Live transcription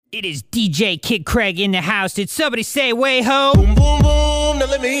It is DJ Kid Craig in the house. Did somebody say way home? Boom, boom, boom. Now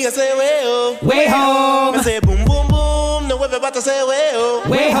let me hear say way home. Way home. I say boom, boom, boom. Now everybody say way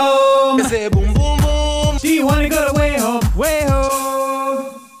home. Way home. I say boom, boom, boom. Do you want to go to way home? Way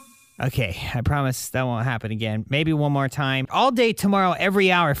home. Okay, I promise that won't happen again. Maybe one more time. All day tomorrow,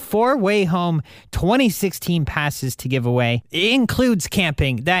 every hour, 4 Way Home 2016 passes to give away. It includes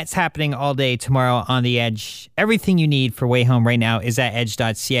camping. That's happening all day tomorrow on the Edge. Everything you need for Way Home right now is at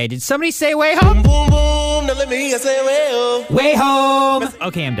edge.ca. Did somebody say Way Home? Boom, boom, boom. Now let me hear say way home. Way Home.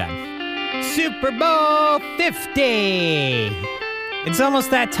 Okay, I'm done. Super Bowl 50. It's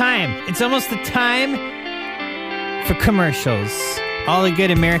almost that time. It's almost the time for commercials. All the good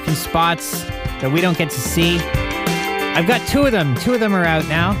American spots that we don't get to see. I've got 2 of them. 2 of them are out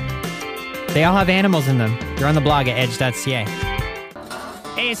now. They all have animals in them. They're on the blog at edge.ca.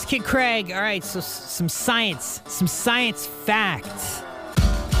 Hey, it's Kid Craig. All right, so some science facts.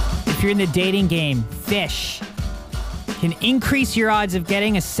 If you're in the dating game, fish can increase your odds of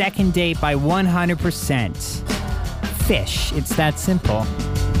getting a second date by 100%. Fish. It's that simple.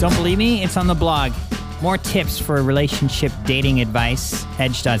 Don't believe me? It's on the blog. More tips for relationship dating advice,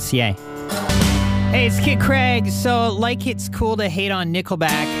 edge.ca. Hey, it's Kid Craig. So, like it's cool to hate on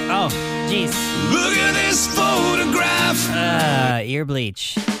Nickelback. Oh, jeez. Look at this photograph. Ear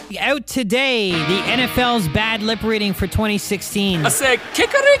bleach. Out today, the NFL's bad lip reading for 2016. I said,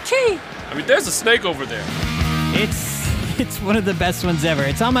 kikariki. I mean, there's a snake over there. It's one of the best ones ever.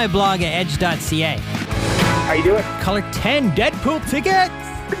 It's on my blog at edge.ca. How you doing? Color 10 Deadpool tickets.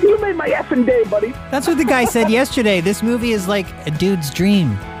 You made my effing day, buddy. That's what the guy said yesterday. This movie is like a dude's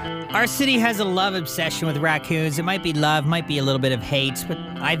dream. Our city has a love obsession with raccoons. It might be love, might be a little bit of hate, but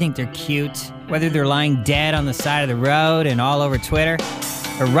I think they're cute. Whether they're lying dead on the side of the road and all over Twitter,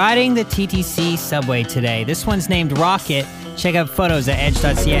 or riding the TTC subway today. This one's named Rocket. Check out photos at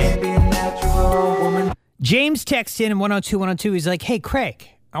edge.ca. James texts in 102-102. He's like, hey, Craig,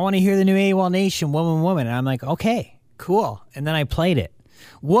 I want to hear the new AWOL Nation, Woman, Woman. And I'm like, okay, cool. And then I played it.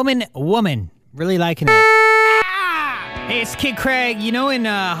 Woman, really liking it. Hey, it's Kid Craig. You know in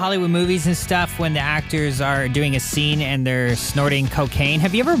Hollywood movies and stuff when the actors are doing a scene and they're snorting cocaine?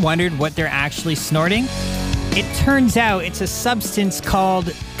 Have you ever wondered what they're actually snorting? It turns out it's a substance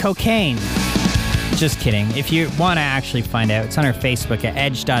called cocaine. Just kidding. If you want to actually find out, it's on our Facebook at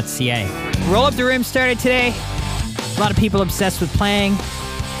edge.ca. Roll Up the Rim started today. A lot of people obsessed with playing.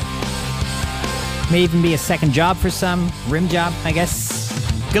 May even be a second job for some. Rim job, I guess.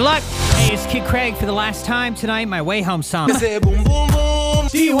 Good luck. Hey, it's Kid Craig for the last time tonight. My Way Home song. I say boom, boom, boom.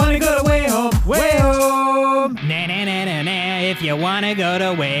 Do you want to go to Way Home? Way Home. Na na na na na. If you want to go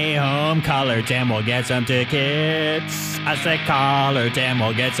to Way Home, call her 10. We'll get some tickets. I said call her 10.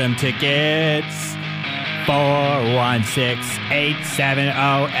 We'll get some tickets.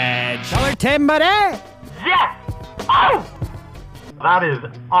 416-870-EDGE. Call her 10, buddy. Yes! Oh! That is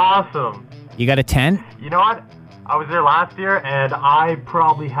awesome. You got a 10? You know what? I was there last year, and I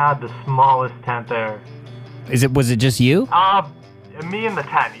probably had the smallest tent there. Was it just you? Me and the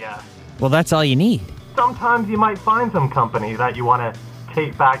tent, yeah. Well, that's all you need. Sometimes you might find some company that you want to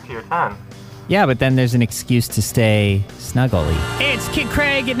take back to your tent. Yeah, but then there's an excuse to stay snuggly. Hey, it's Kid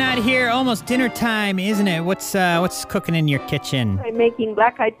Craig getting out of here. Almost dinner time, isn't it? What's cooking in your kitchen? I'm making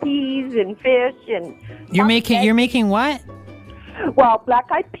black-eyed peas and fish and... You're making what? Well,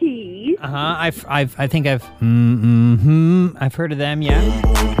 black-eyed peas. I've heard of them, yeah.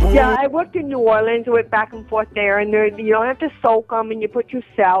 Yeah, I worked in New Orleans, went back and forth there, and you don't have to soak them, and you put your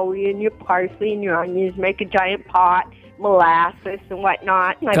celery and your parsley and your onions, make a giant pot, molasses and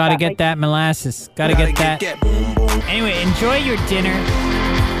whatnot. And Gotta get that molasses. Gotta get that. Anyway, enjoy your dinner.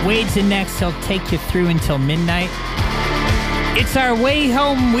 Wade's in next. He'll take you through until midnight. It's our Way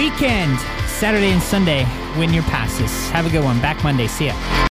Home weekend. Saturday and Sunday. Win your passes. Have a good one. Back Monday. See ya.